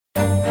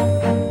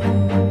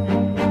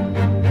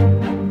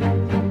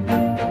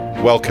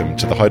Welcome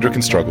to the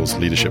Heidrick & Struggles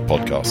Leadership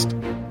Podcast,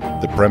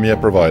 the premier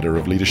provider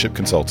of leadership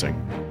consulting,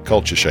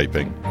 culture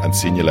shaping, and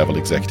senior level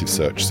executive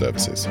search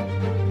services.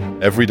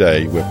 Every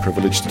day, we're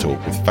privileged to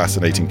talk with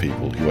fascinating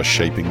people who are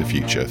shaping the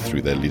future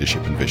through their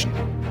leadership and vision.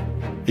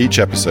 Each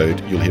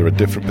episode, you'll hear a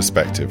different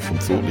perspective from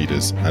thought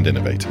leaders and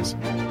innovators.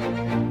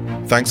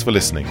 Thanks for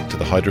listening to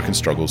the Heidrick &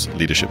 Struggles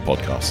Leadership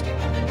Podcast.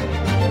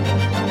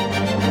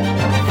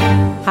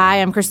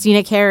 Hi, I'm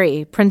Christina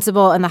Carey,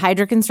 principal in the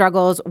Heidrick &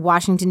 Struggles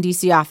Washington,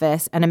 D.C.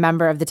 office and a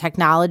member of the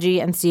technology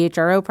and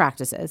CHRO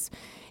practices.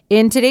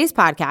 In today's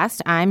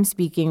podcast, I'm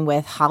speaking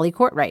with Holly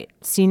Courtwright,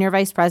 Senior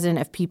Vice President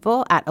of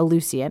People at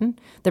Ellucian,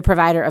 the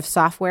provider of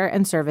software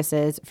and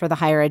services for the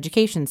higher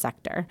education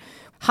sector.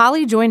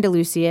 Holly joined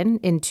Ellucian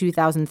in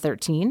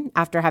 2013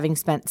 after having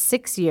spent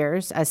 6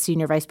 years as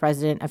Senior Vice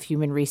President of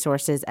Human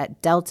Resources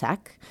at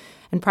Deltek.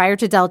 And prior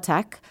to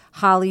Deltek,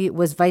 Holly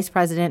was Vice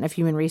President of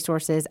Human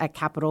Resources at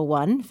Capital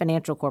One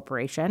Financial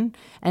Corporation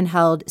and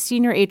held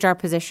senior HR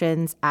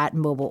positions at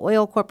Mobil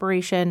Oil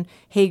Corporation,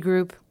 Hay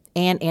Group,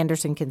 and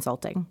Anderson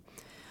Consulting.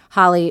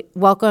 Holly,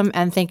 welcome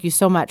and thank you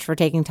so much for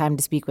taking time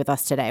to speak with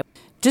us today.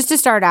 Just to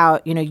start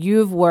out,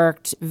 you've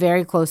worked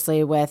very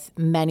closely with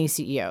many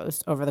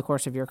CEOs over the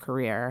course of your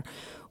career.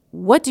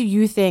 What do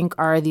you think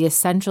are the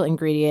essential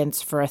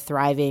ingredients for a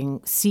thriving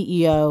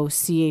CEO-CHRO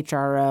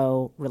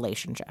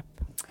relationship?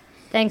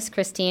 Thanks,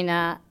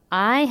 Christina.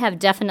 I have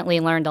definitely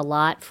learned a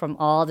lot from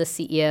all the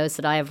CEOs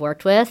that I have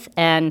worked with.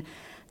 And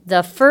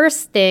the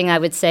first thing I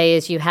would say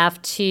is you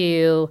have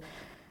to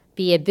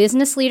be a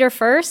business leader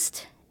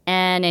first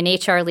and an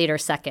HR leader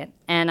second.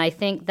 And I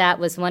think that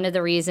was one of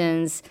the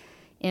reasons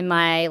in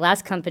my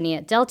last company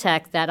at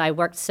Deltek that I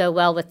worked so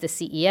well with the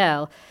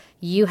CEO.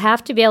 You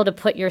have to be able to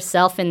put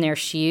yourself in their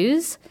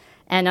shoes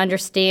and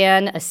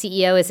understand a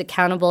CEO is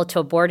accountable to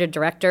a board of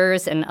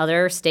directors and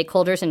other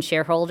stakeholders and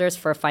shareholders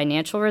for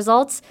financial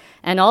results,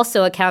 and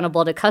also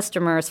accountable to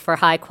customers for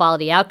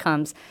high-quality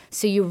outcomes.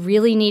 So you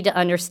really need to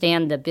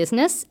understand the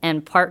business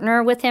and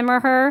partner with him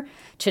or her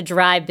to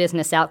drive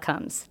business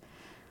outcomes.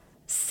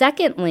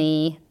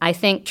 Secondly, I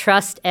think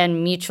trust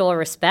and mutual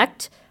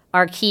respect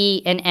are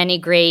key in any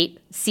great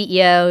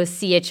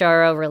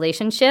CEO-CHRO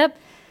relationship.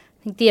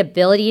 I think the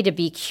ability to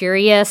be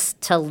curious,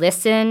 to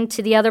listen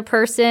to the other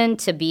person,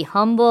 to be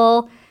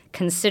humble,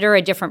 consider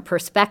a different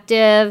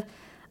perspective,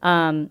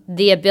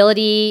 the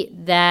ability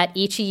that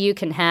each of you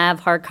can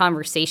have hard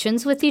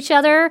conversations with each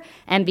other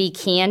and be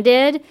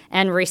candid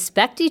and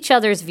respect each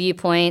other's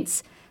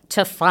viewpoints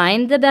to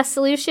find the best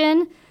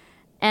solution,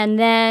 and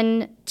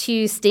then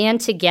to stand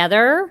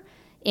together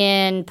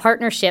in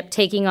partnership,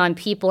 taking on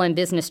people and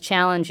business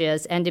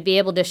challenges, and to be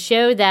able to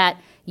show that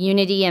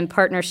unity and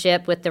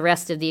partnership with the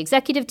rest of the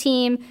executive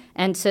team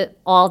and to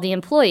all the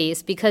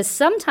employees. Because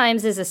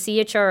sometimes as a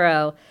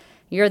CHRO,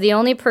 you're the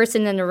only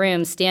person in the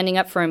room standing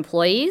up for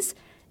employees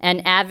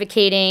and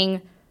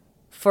advocating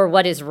for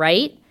what is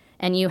right.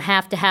 And you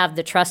have to have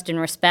the trust and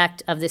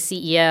respect of the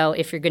CEO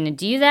if you're going to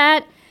do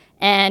that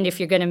and if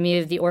you're going to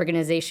move the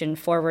organization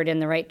forward in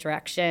the right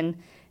direction.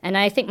 And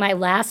I think my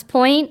last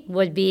point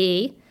would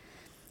be,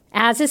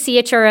 as a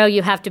CHRO,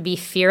 you have to be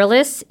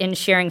fearless in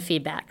sharing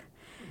feedback.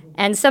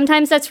 And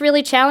sometimes that's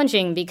really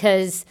challenging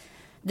because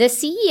the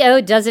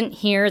CEO doesn't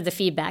hear the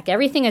feedback.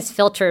 Everything is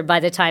filtered by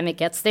the time it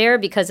gets there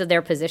because of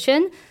their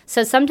position.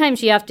 So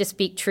sometimes you have to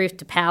speak truth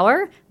to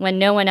power when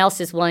no one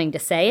else is willing to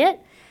say it.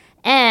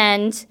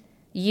 And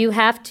you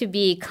have to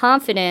be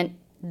confident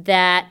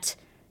that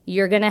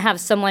you're going to have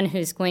someone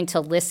who's going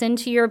to listen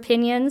to your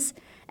opinions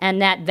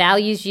and that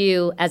values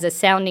you as a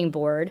sounding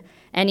board.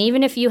 And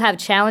even if you have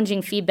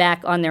challenging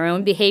feedback on their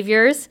own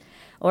behaviors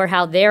or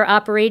how they're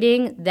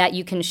operating, that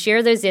you can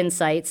share those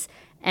insights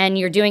and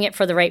you're doing it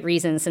for the right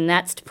reasons, and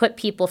that's to put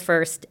people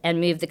first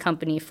and move the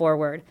company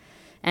forward.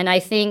 And I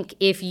think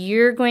if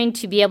you're going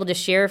to be able to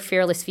share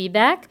fearless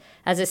feedback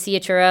as a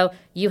CHRO,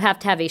 you have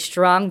to have a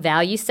strong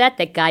value set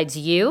that guides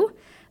you,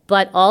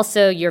 but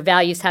also your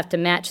values have to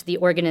match the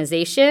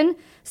organization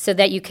so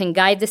that you can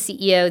guide the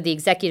CEO, the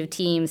executive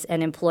teams,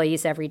 and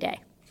employees every day.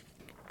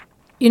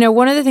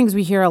 One of the things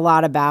we hear a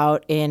lot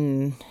about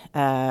in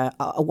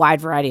a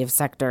wide variety of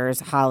sectors,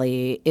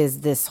 Holly,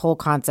 is this whole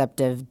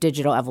concept of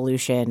digital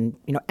evolution.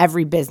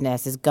 Every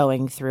business is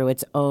going through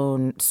its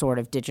own sort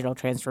of digital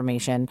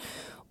transformation.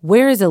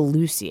 Where is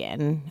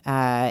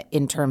Ellucian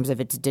in terms of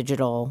its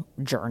digital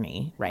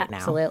journey right now?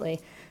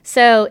 Absolutely.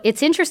 So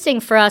it's interesting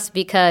for us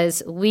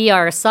because we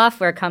are a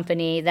software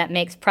company that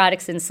makes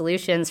products and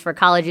solutions for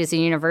colleges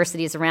and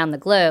universities around the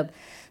globe.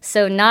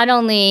 So not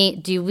only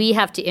do we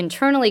have to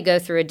internally go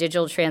through a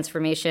digital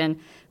transformation,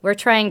 we're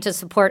trying to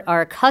support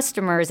our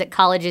customers at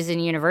colleges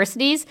and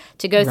universities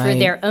to go through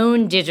their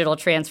own digital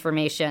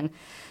transformation.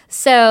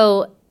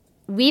 So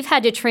we've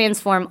had to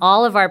transform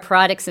all of our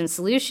products and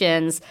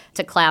solutions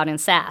to cloud and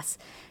SaaS.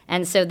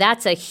 And so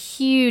that's a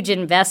huge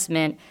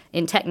investment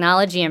in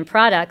technology and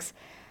products.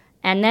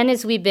 And then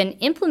as we've been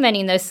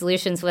implementing those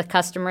solutions with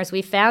customers,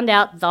 we found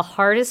out the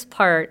hardest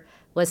part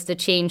was the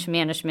change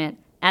management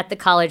at the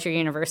college or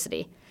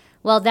university.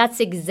 Well, that's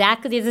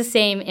exactly the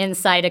same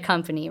inside a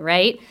company,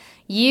 right?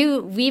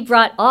 We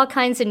brought all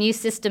kinds of new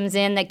systems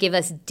in that give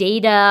us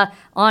data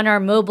on our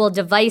mobile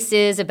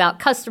devices about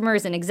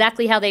customers and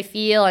exactly how they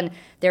feel, and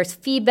there's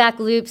feedback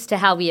loops to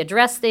how we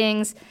address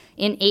things.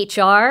 In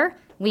HR,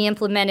 we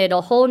implemented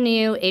a whole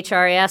new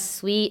HRIS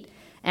suite,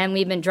 and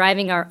we've been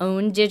driving our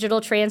own digital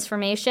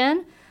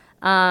transformation.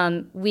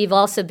 We've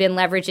also been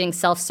leveraging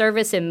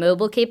self-service and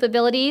mobile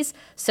capabilities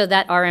so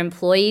that our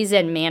employees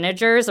and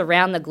managers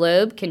around the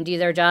globe can do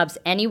their jobs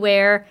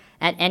anywhere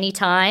at any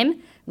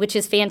time, which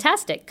is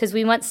fantastic because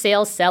we want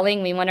sales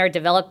selling, we want our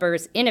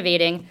developers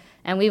innovating,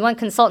 and we want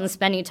consultants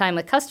spending time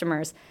with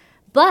customers.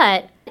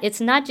 But it's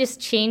not just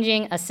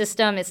changing a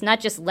system, it's not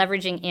just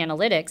leveraging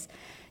analytics.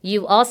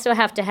 You also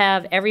have to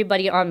have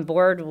everybody on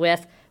board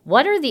with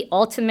what are the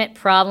ultimate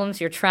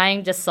problems you're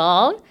trying to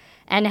solve,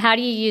 and how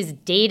do you use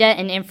data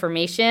and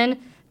information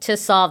to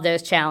solve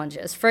those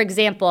challenges. For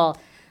example,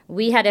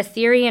 we had a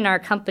theory in our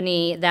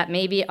company that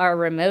maybe our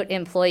remote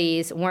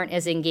employees weren't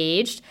as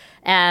engaged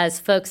as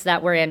folks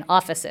that were in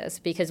offices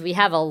because we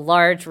have a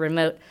large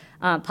remote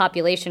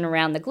population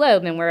around the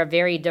globe, and we're a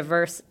very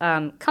diverse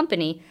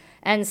company.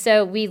 And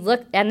so we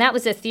looked, and that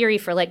was a theory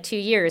for like 2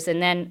 years.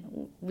 And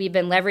then we've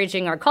been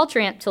leveraging our Culture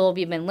Amp tool.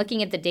 We've been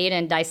looking at the data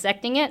and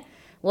dissecting it.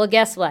 Well,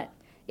 guess what?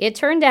 It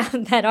turned out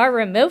that our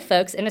remote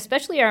folks, and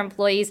especially our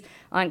employees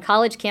on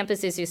college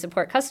campuses who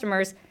support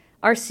customers,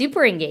 are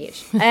super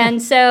engaged.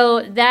 And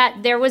so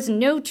that there was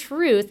no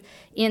truth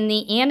in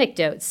the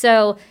anecdote.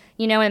 So,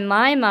 in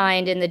my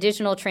mind, in the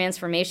digital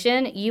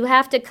transformation, you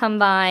have to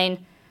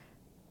combine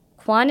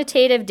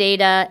quantitative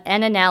data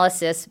and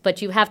analysis,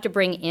 but you have to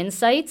bring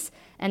insights.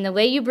 And the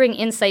way you bring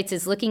insights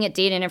is looking at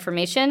data and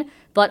information,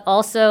 but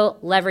also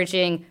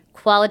leveraging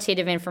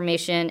qualitative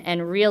information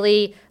and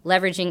really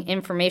leveraging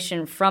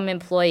information from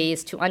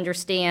employees to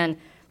understand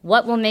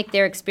what will make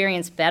their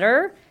experience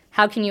better.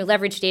 How can you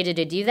leverage data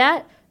to do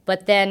that?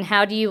 But then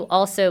how do you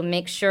also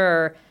make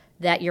sure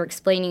that you're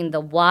explaining the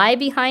why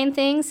behind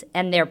things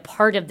and they're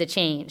part of the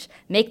change?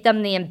 Make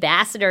them the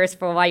ambassadors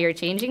for why you're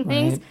changing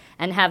things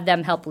and have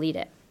them help lead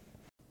it.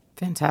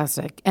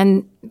 Fantastic.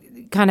 And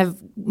kind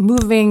of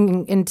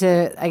moving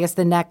into, I guess,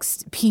 the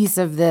next piece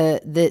of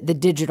the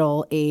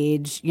digital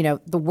age,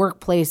 the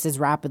workplace is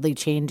rapidly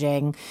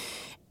changing,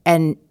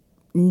 and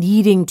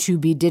needing to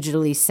be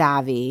digitally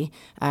savvy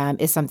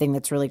is something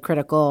that's really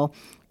critical.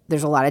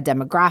 There's a lot of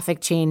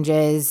demographic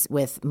changes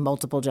with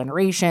multiple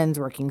generations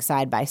working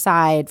side by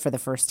side for the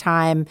first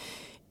time.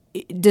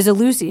 Does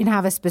Ellucian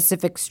have a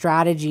specific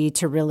strategy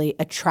to really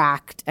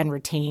attract and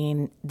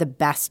retain the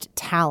best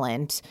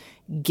talent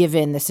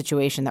given the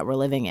situation that we're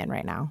living in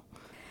right now?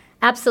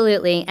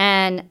 Absolutely.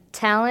 And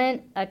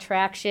talent,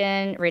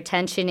 attraction,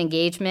 retention,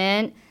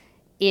 engagement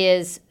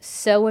is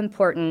so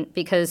important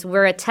because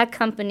we're a tech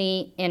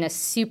company in a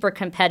super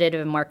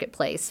competitive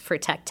marketplace for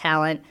tech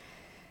talent.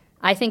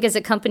 I think as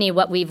a company,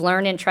 what we've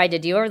learned and tried to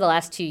do over the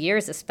last 2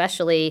 years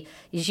especially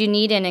is you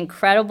need an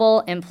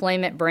incredible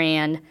employment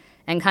brand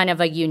and kind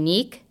of a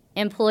unique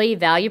employee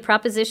value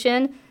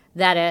proposition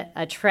that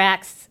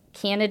attracts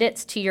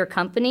candidates to your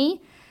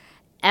company,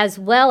 as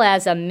well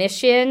as a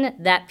mission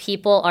that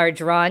people are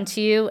drawn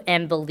to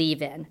and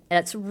believe in.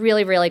 That's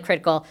really, really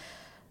critical.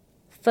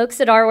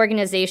 Folks at our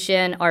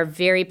organization are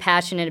very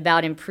passionate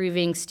about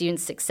improving student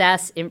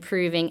success,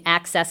 improving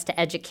access to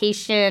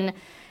education,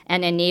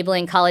 and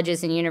enabling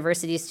colleges and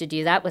universities to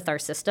do that with our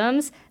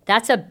systems.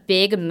 That's a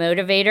big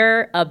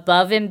motivator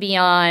above and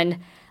beyond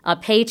a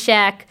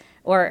paycheck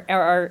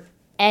or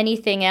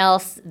anything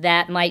else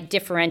that might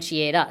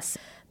differentiate us.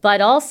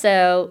 But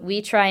also,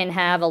 we try and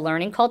have a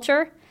learning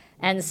culture.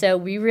 And so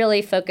we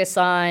really focus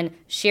on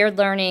shared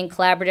learning,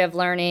 collaborative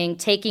learning,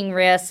 taking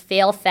risks,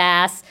 fail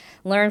fast,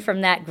 learn from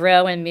that,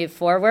 grow, and move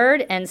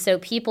forward. And so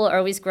people are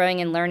always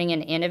growing and learning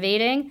and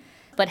innovating.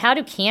 But how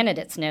do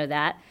candidates know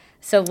that?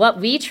 So what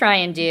we try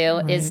and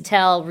do is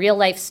tell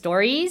real-life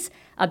stories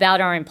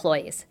about our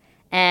employees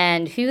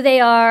and who they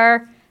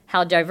are,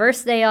 how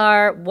diverse they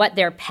are, what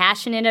they're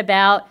passionate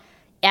about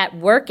at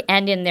work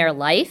and in their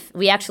life.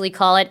 We actually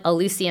call it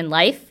Ellucian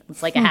Life.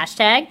 It's like a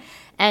hashtag.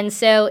 And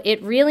so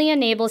it really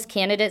enables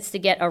candidates to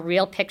get a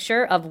real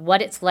picture of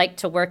what it's like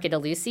to work at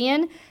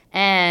Ellucian.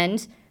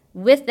 And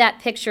with that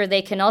picture,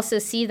 they can also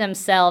see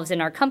themselves in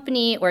our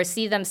company or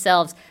see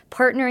themselves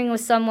partnering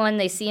with someone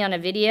they see on a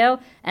video.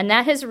 And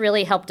that has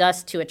really helped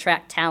us to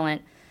attract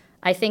talent.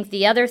 I think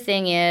the other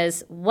thing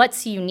is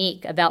what's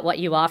unique about what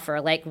you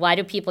offer. Like, why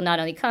do people not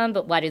only come,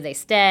 but why do they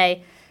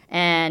stay?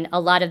 And a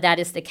lot of that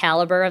is the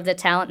caliber of the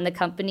talent in the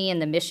company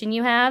and the mission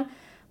you have.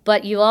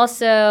 But you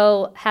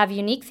also have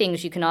unique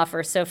things you can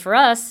offer. So for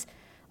us,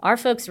 our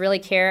folks really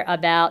care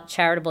about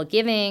charitable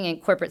giving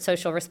and corporate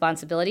social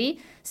responsibility.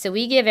 So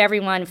we give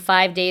everyone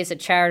 5 days of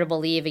charitable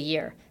leave a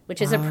year,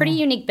 which is a pretty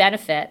unique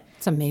benefit.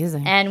 It's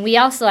amazing. And we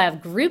also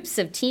have groups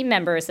of team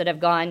members that have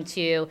gone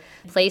to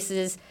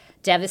places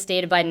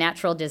devastated by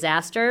natural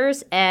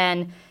disasters.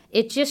 And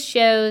it just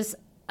shows,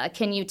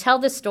 can you tell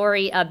the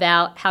story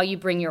about how you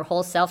bring your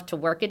whole self to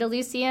work at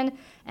Ellucian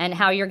and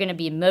how you're going to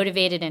be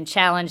motivated and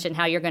challenged and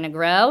how you're going to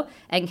grow?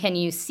 And can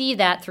you see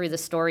that through the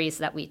stories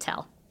that we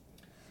tell?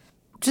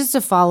 Just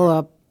to follow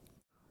up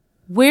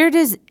Where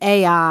does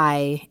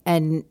AI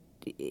and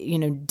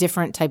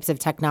different types of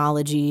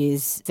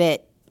technologies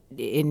fit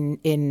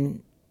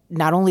in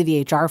not only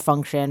the HR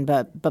function,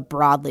 but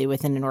broadly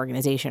within an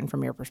organization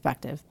from your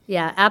perspective?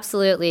 Yeah,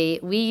 absolutely.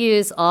 We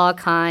use all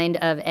kind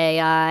of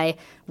AI.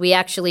 We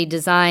actually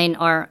design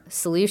our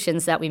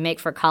solutions that we make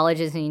for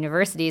colleges and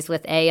universities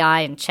with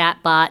AI and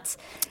chatbots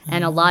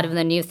and a lot of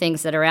the new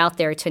things that are out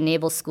there to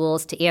enable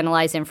schools to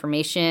analyze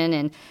information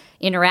and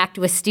interact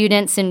with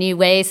students in new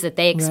ways that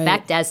they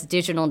expect as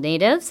digital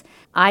natives.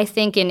 I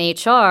think in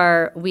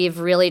HR, we've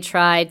really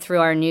tried through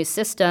our new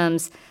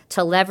systems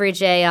to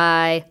leverage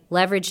AI,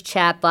 leverage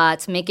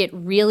chatbots, make it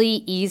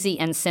really easy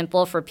and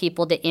simple for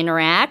people to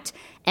interact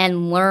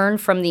and learn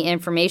from the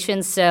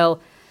information. So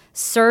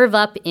serve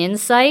up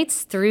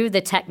insights through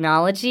the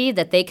technology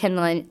that they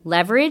can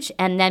leverage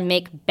and then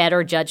make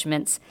better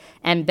judgments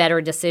and better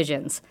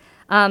decisions.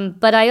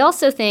 But I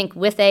also think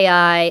with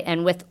AI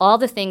and with all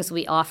the things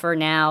we offer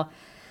now,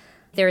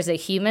 there's a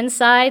human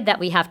side that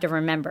we have to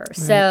remember. Right.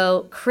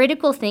 So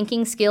critical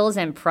thinking skills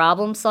and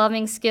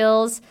problem-solving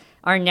skills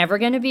are never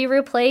going to be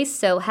replaced.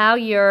 So how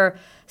you're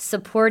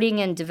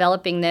supporting and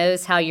developing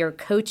those, how you're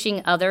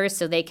coaching others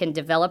so they can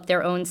develop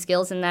their own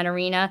skills in that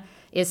arena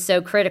is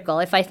so critical.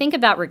 If I think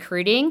about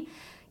recruiting,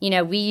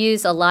 we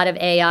use a lot of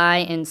AI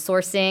in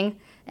sourcing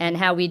and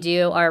how we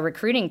do our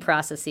recruiting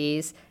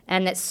processes,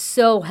 and that's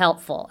so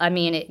helpful. I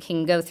mean, it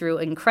can go through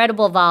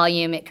incredible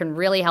volume. It can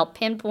really help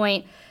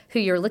pinpoint who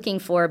you're looking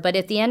for. But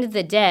at the end of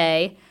the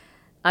day,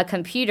 a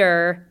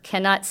computer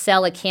cannot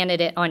sell a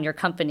candidate on your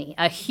company.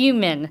 A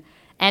human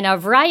and a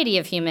variety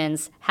of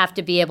humans have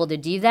to be able to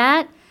do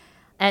that.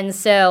 And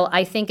so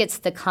I think it's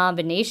the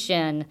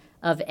combination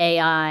of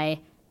AI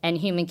and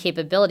human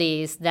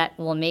capabilities that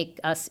will make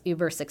us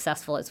uber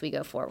successful as we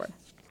go forward.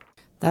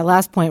 That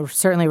last point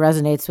certainly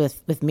resonates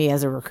with me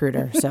as a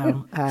recruiter.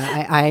 So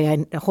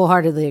I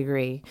wholeheartedly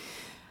agree.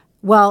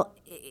 Well,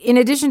 in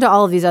addition to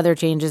all of these other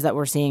changes that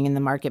we're seeing in the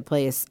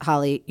marketplace,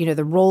 Holly,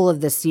 the role of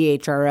the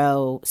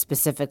CHRO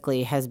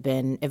specifically has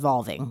been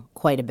evolving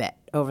quite a bit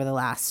over the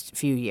last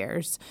few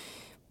years.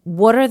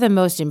 What are the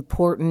most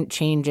important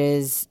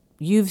changes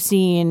you've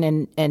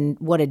seen, and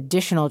what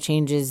additional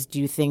changes do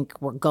you think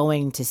we're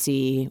going to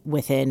see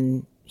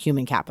within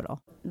human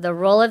capital? The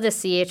role of the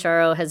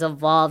CHRO has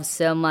evolved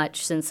so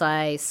much since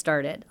I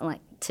started.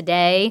 Like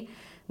today,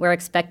 we're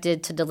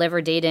expected to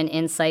deliver data and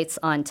insights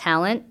on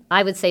talent.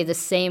 I would say the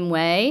same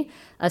way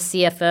a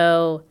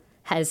CFO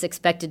has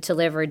expected to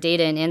deliver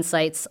data and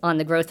insights on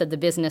the growth of the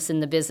business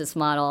and the business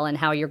model and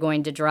how you're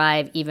going to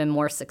drive even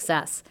more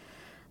success.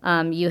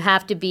 You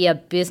have to be a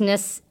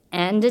business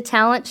and a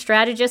talent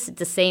strategist at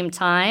the same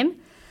time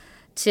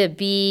to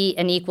be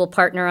an equal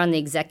partner on the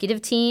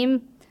executive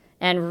team.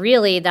 And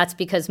really, that's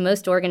because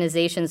most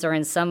organizations are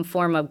in some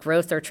form of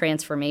growth or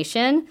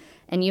transformation,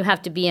 and you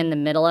have to be in the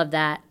middle of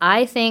that.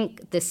 I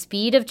think the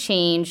speed of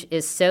change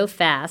is so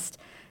fast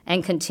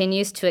and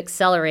continues to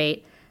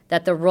accelerate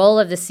that the role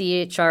of the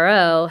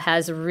CHRO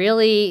has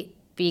really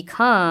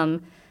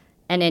become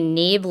an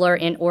enabler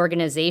in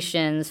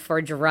organizations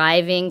for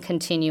driving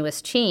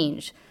continuous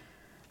change.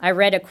 I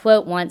read a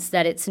quote once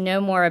that it's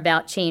no more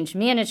about change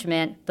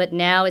management, but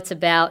now it's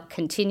about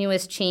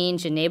continuous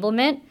change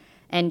enablement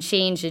and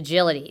change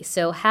agility.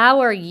 So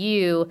how are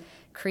you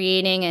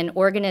creating an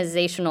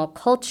organizational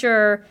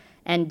culture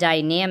and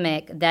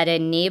dynamic that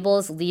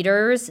enables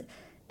leaders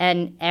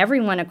and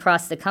everyone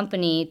across the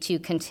company to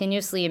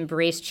continuously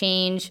embrace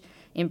change,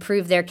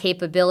 improve their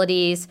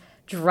capabilities,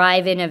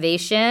 drive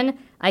innovation?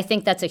 I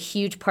think that's a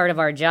huge part of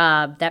our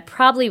job that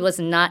probably was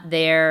not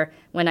there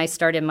when I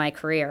started my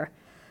career.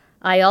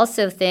 I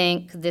also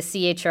think the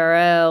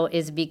CHRO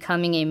is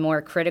becoming a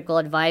more critical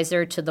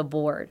advisor to the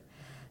board.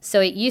 So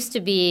it used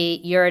to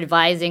be you're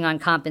advising on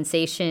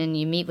compensation,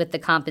 you meet with the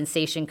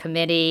compensation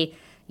committee,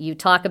 you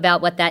talk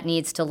about what that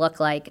needs to look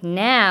like.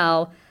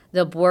 Now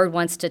the board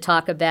wants to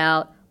talk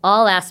about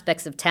all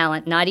aspects of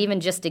talent, not even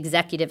just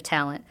executive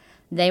talent.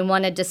 They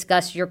want to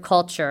discuss your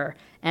culture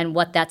and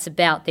what that's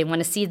about. They want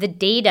to see the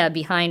data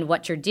behind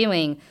what you're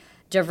doing.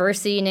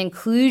 Diversity and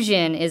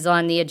inclusion is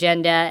on the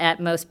agenda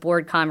at most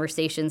board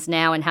conversations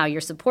now and how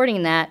you're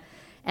supporting that.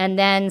 And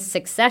then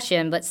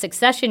succession. But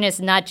succession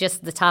is not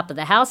just the top of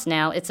the house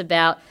now. It's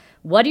about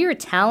what do your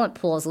talent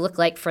pools look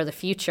like for the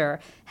future?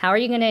 How are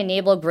you going to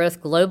enable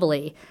growth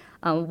globally?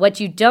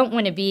 What you don't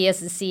want to be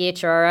as a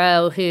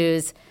CHRO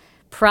whose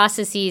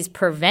processes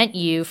prevent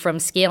you from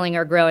scaling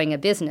or growing a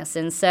business.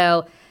 And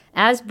so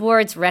as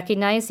boards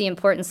recognize the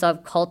importance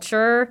of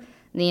culture,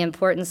 the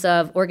importance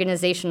of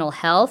organizational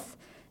health,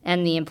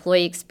 and the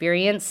employee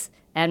experience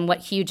and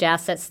what huge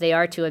assets they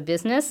are to a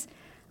business,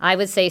 I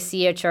would say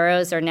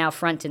CHROs are now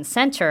front and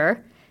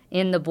center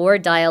in the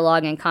board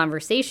dialogue and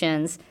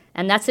conversations.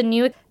 And that's a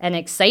new and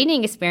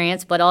exciting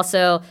experience, but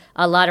also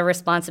a lot of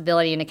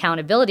responsibility and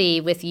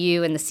accountability with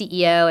you and the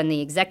CEO and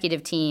the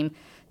executive team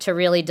to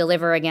really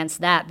deliver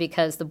against that,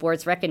 because the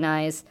boards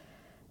recognize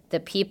the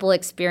people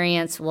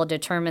experience will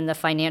determine the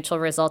financial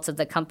results of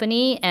the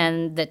company,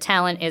 and the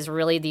talent is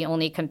really the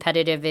only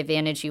competitive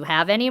advantage you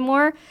have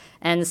anymore.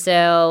 And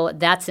so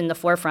that's in the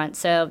forefront.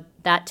 So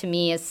that to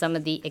me is some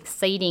of the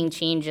exciting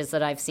changes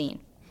that I've seen.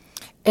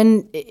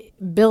 And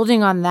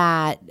building on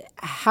that,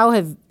 how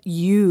have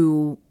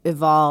you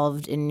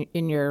evolved in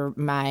your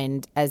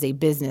mind as a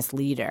business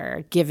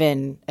leader,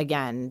 given,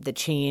 again, the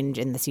change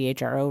in the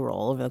CHRO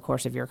role over the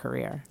course of your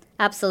career?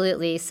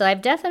 Absolutely. So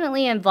I've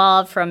definitely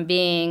evolved from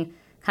being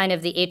kind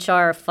of the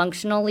HR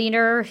functional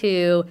leader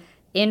who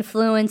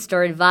influenced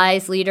or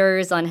advised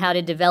leaders on how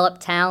to develop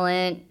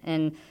talent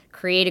and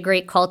create a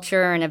great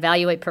culture and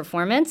evaluate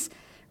performance,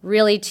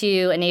 really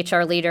to an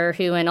HR leader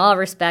who in all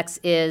respects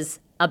is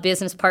a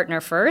business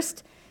partner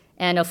first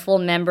and a full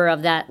member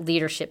of that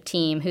leadership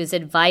team who's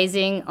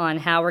advising on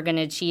how we're going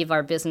to achieve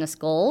our business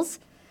goals.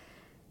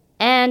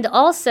 And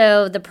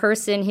also the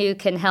person who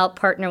can help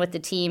partner with the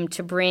team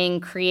to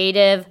bring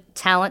creative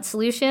talent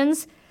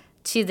solutions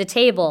to the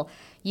table.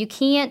 You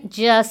can't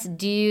just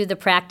do the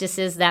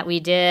practices that we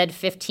did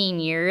 15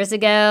 years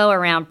ago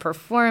around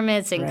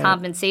performance and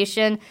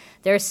compensation.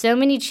 There are so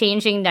many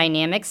changing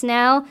dynamics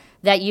now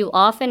that you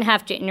often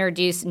have to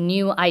introduce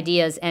new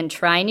ideas and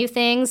try new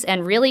things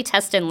and really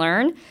test and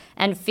learn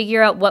and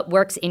figure out what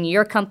works in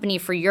your company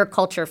for your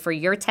culture, for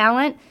your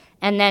talent,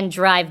 and then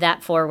drive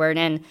that forward.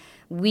 And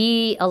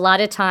we, a lot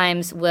of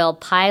times, will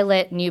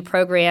pilot new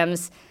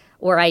programs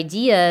or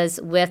ideas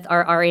with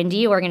our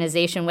R&D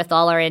organization, with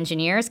all our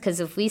engineers,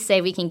 because if we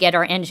say we can get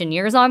our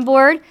engineers on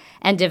board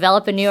and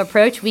develop a new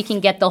approach, we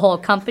can get the whole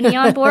company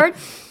on board.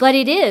 But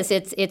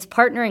it's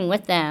partnering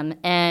with them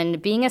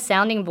and being a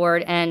sounding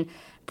board and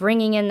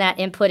bringing in that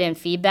input and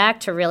feedback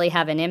to really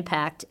have an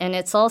impact. And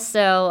it's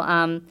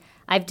also,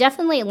 I've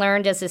definitely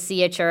learned as a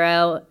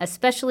CHRO,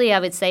 especially I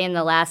would say in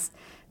the last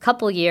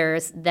couple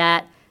years,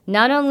 that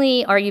not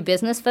only are you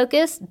business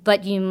focused,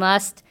 but you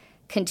must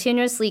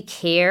continuously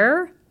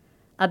care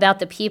about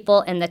the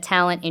people and the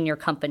talent in your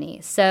company.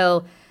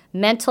 So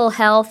mental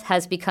health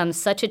has become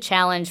such a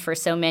challenge for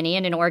so many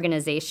in an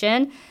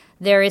organization.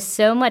 There is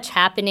so much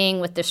happening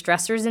with the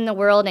stressors in the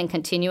world and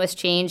continuous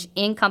change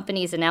in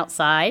companies and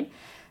outside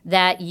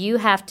that you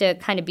have to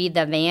kind of be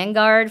the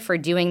vanguard for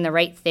doing the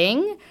right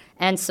thing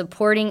and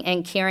supporting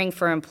and caring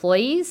for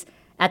employees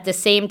at the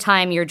same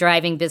time you're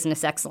driving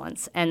business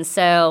excellence. And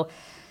so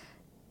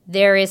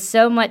there is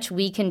so much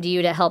we can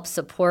do to help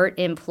support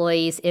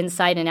employees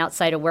inside and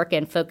outside of work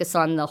and focus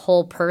on the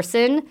whole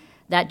person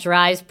that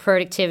drives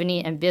productivity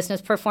and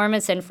business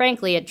performance. And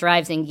frankly, it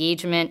drives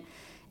engagement,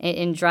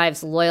 it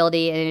drives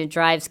loyalty, and it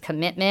drives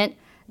commitment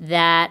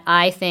that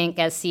I think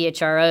as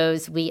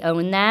CHROs, we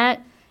own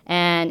that.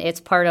 And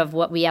it's part of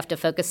what we have to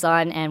focus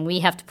on. And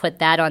we have to put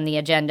that on the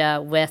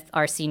agenda with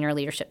our senior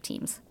leadership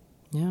teams.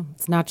 Yeah,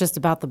 it's not just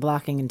about the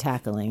blocking and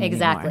tackling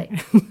Exactly.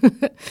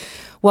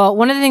 Well,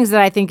 one of the things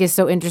that I think is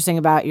so interesting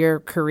about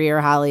your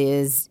career, Holly,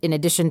 is in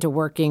addition to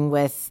working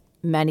with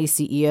many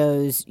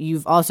CEOs,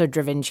 you've also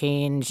driven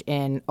change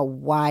in a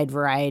wide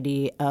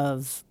variety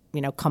of,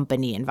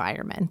 company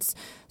environments.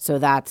 So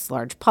that's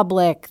large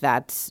public,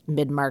 that's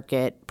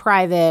mid-market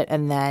private,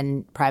 and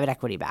then private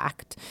equity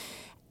backed.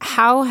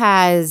 How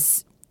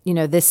has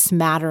this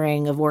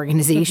smattering of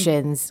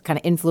organizations kind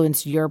of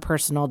influenced your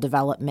personal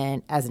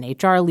development as an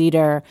HR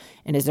leader?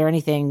 And is there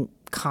anything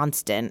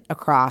constant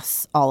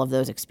across all of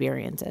those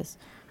experiences?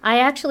 I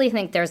actually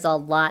think there's a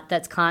lot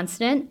that's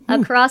constant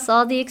across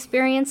all the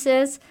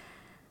experiences.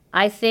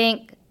 I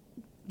think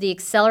the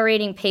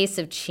accelerating pace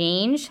of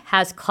change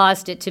has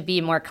caused it to be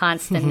more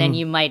constant than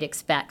you might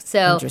expect.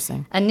 So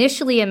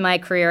initially in my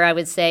career, I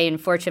would say in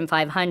Fortune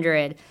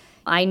 500,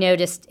 I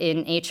noticed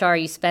in HR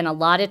you spend a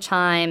lot of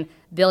time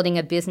building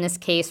a business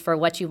case for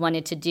what you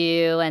wanted to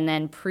do and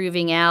then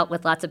proving out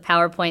with lots of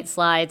PowerPoint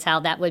slides how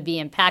that would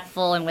be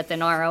impactful and with an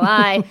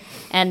ROI.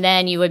 And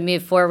then you would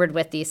move forward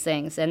with these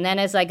things. And then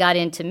as I got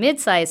into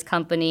mid-sized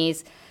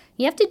companies,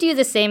 you have to do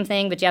the same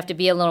thing, but you have to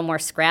be a little more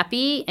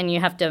scrappy and you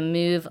have to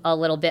move a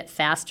little bit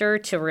faster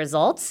to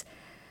results.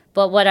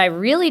 But what I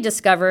really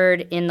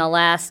discovered in the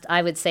last,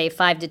 I would say,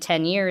 5 to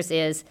 10 years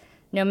is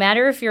no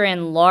matter if you're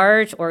in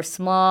large or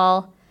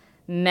small,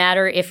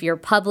 matter if you're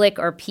public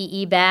or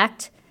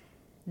PE-backed,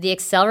 the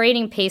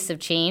accelerating pace of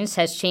change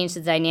has changed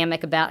the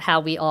dynamic about how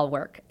we all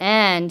work.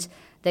 And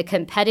the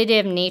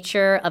competitive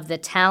nature of the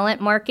talent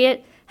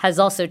market has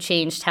also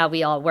changed how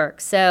we all work.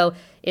 So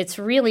it's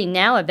really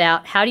now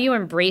about how do you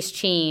embrace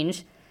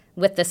change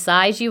with the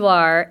size you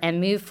are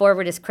and move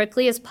forward as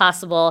quickly as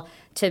possible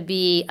to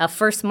be a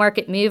first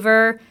market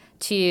mover,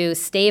 to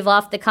stave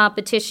off the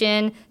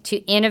competition, to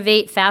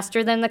innovate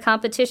faster than the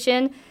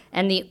competition.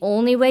 And the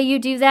only way you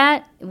do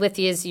that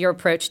is your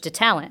approach to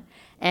talent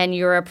and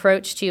your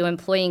approach to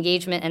employee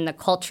engagement and the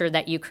culture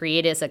that you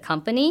create as a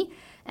company.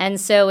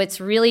 And so it's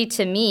really,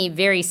 to me,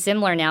 very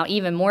similar now,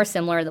 even more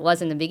similar than it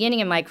was in the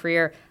beginning of my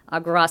career,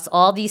 across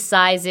all these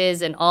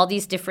sizes and all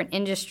these different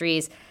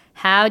industries.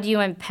 How do you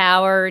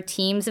empower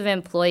teams of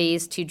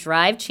employees to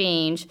drive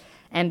change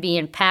and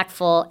be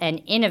impactful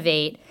and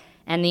innovate?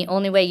 And the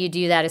only way you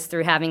do that is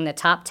through having the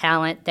top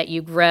talent that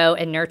you grow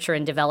and nurture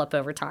and develop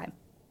over time.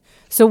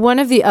 So one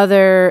of the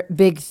other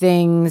big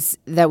things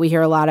that we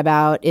hear a lot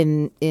about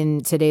in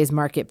today's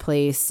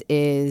marketplace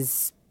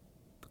is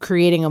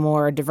creating a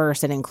more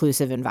diverse and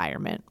inclusive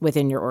environment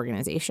within your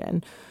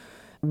organization.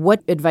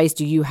 What advice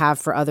do you have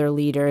for other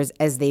leaders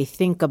as they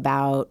think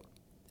about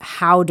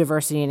how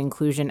diversity and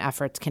inclusion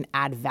efforts can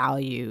add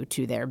value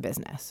to their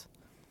business?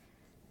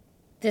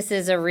 This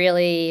is a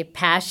really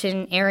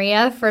passion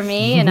area for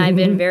me, and I've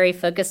been very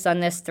focused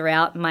on this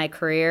throughout my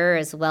career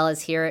as well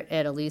as here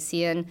at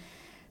Ellucian. I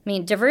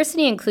mean,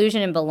 diversity,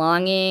 inclusion, and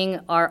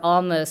belonging are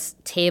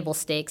almost table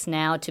stakes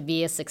now to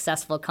be a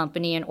successful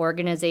company and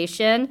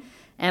organization.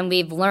 And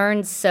we've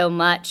learned so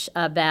much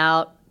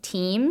about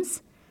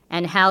teams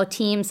and how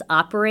teams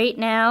operate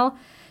now.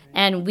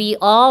 And we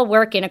all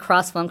work in a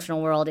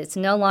cross-functional world. It's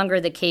no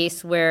longer the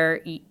case where,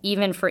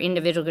 even for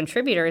individual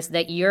contributors,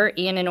 that you're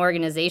in an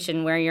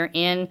organization where you're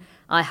in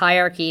a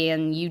hierarchy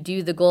and you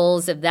do the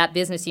goals of that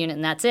business unit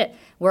and that's it.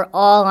 We're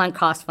all on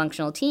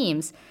cross-functional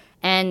teams.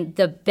 And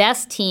the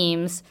best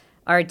teams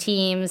are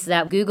teams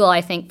that Google, I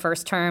think,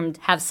 first termed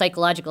have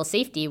psychological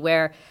safety,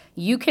 where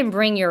you can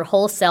bring your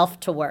whole self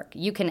to work.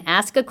 You can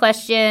ask a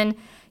question,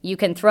 you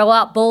can throw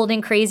out bold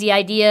and crazy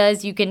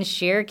ideas, you can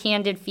share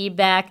candid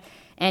feedback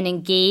and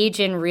engage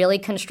in really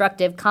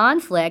constructive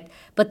conflict,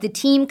 but the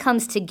team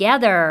comes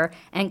together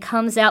and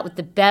comes out with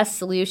the best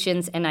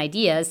solutions and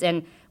ideas.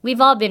 And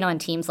we've all been on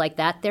teams like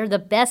that. They're the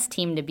best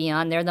team to be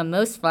on. They're the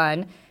most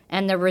fun.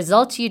 And the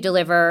results you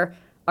deliver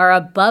are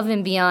above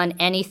and beyond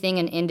anything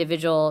an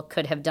individual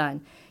could have done.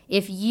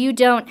 If you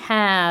don't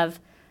have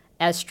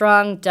a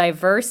strong,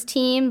 diverse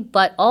team,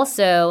 but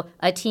also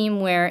a team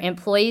where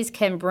employees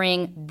can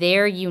bring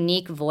their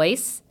unique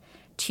voice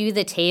to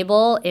the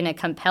table in a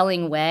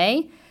compelling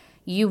way,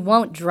 you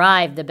won't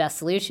drive the best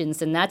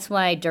solutions. And that's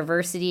why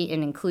diversity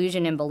and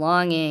inclusion and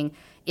belonging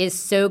is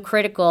so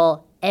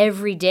critical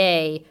every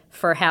day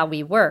for how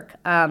we work.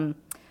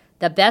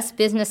 The best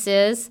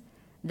businesses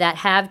that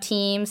have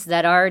teams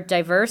that are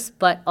diverse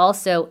but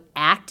also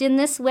act in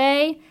this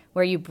way,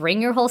 where you bring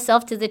your whole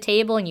self to the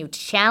table and you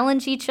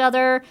challenge each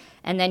other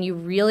and then you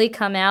really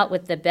come out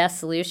with the best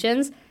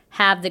solutions,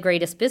 have the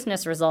greatest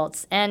business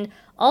results. And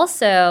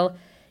also,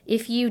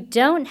 if you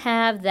don't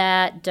have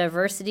that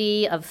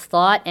diversity of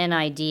thought and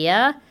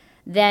idea,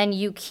 then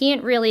you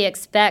can't really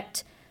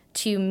expect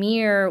to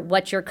mirror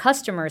what your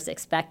customers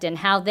expect and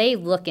how they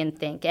look and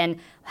think and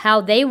how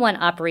they want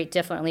to operate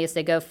differently as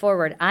they go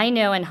forward. I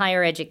know in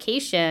higher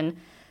education,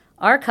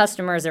 our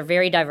customers are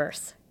very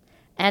diverse,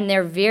 and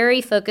they're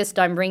very focused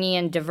on bringing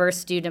in diverse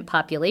student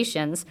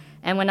populations.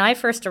 And when I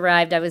first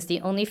arrived, I was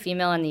the only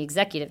female on the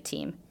executive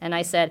team. And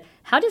I said,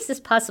 how does this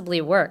possibly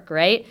work,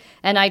 right?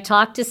 And I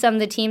talked to some of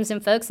the teams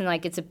and folks,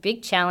 and it's a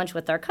big challenge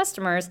with our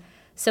customers.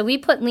 So we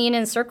put lean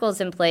in circles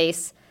in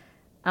place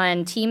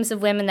on teams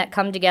of women that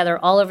come together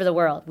all over the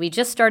world. We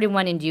just started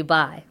one in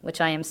Dubai,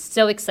 which I am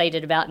so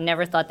excited about.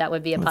 Never thought that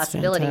would be a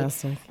possibility.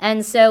 Fantastic.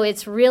 And so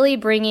it's really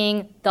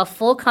bringing the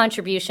full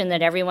contribution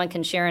that everyone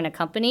can share in a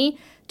company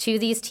to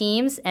these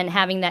teams and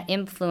having that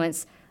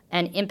influence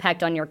and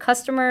impact on your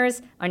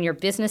customers, on your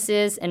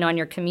businesses, and on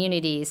your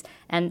communities.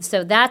 And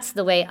so that's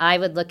the way I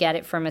would look at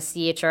it from a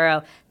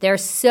CHRO.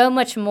 There's so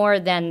much more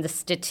than the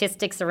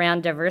statistics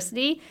around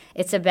diversity.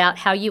 It's about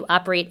how you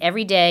operate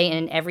every day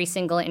and in every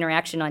single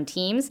interaction on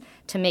teams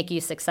to make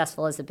you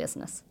successful as a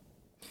business.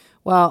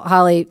 Well,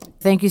 Holly,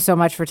 thank you so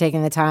much for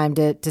taking the time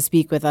to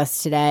speak with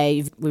us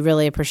today. We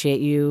really appreciate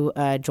you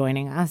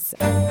joining us.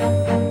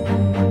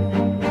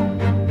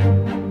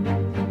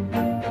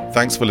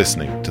 Thanks for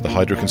listening to the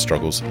Heidrick &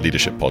 Struggles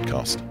Leadership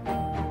Podcast.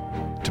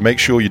 To make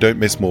sure you don't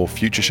miss more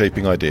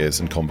future-shaping ideas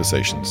and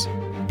conversations,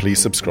 please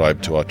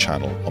subscribe to our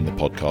channel on the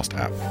podcast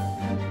app.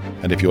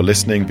 And if you're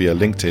listening via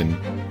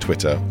LinkedIn,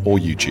 Twitter, or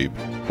YouTube,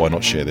 why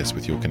not share this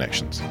with your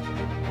connections?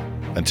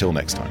 Until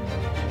next time.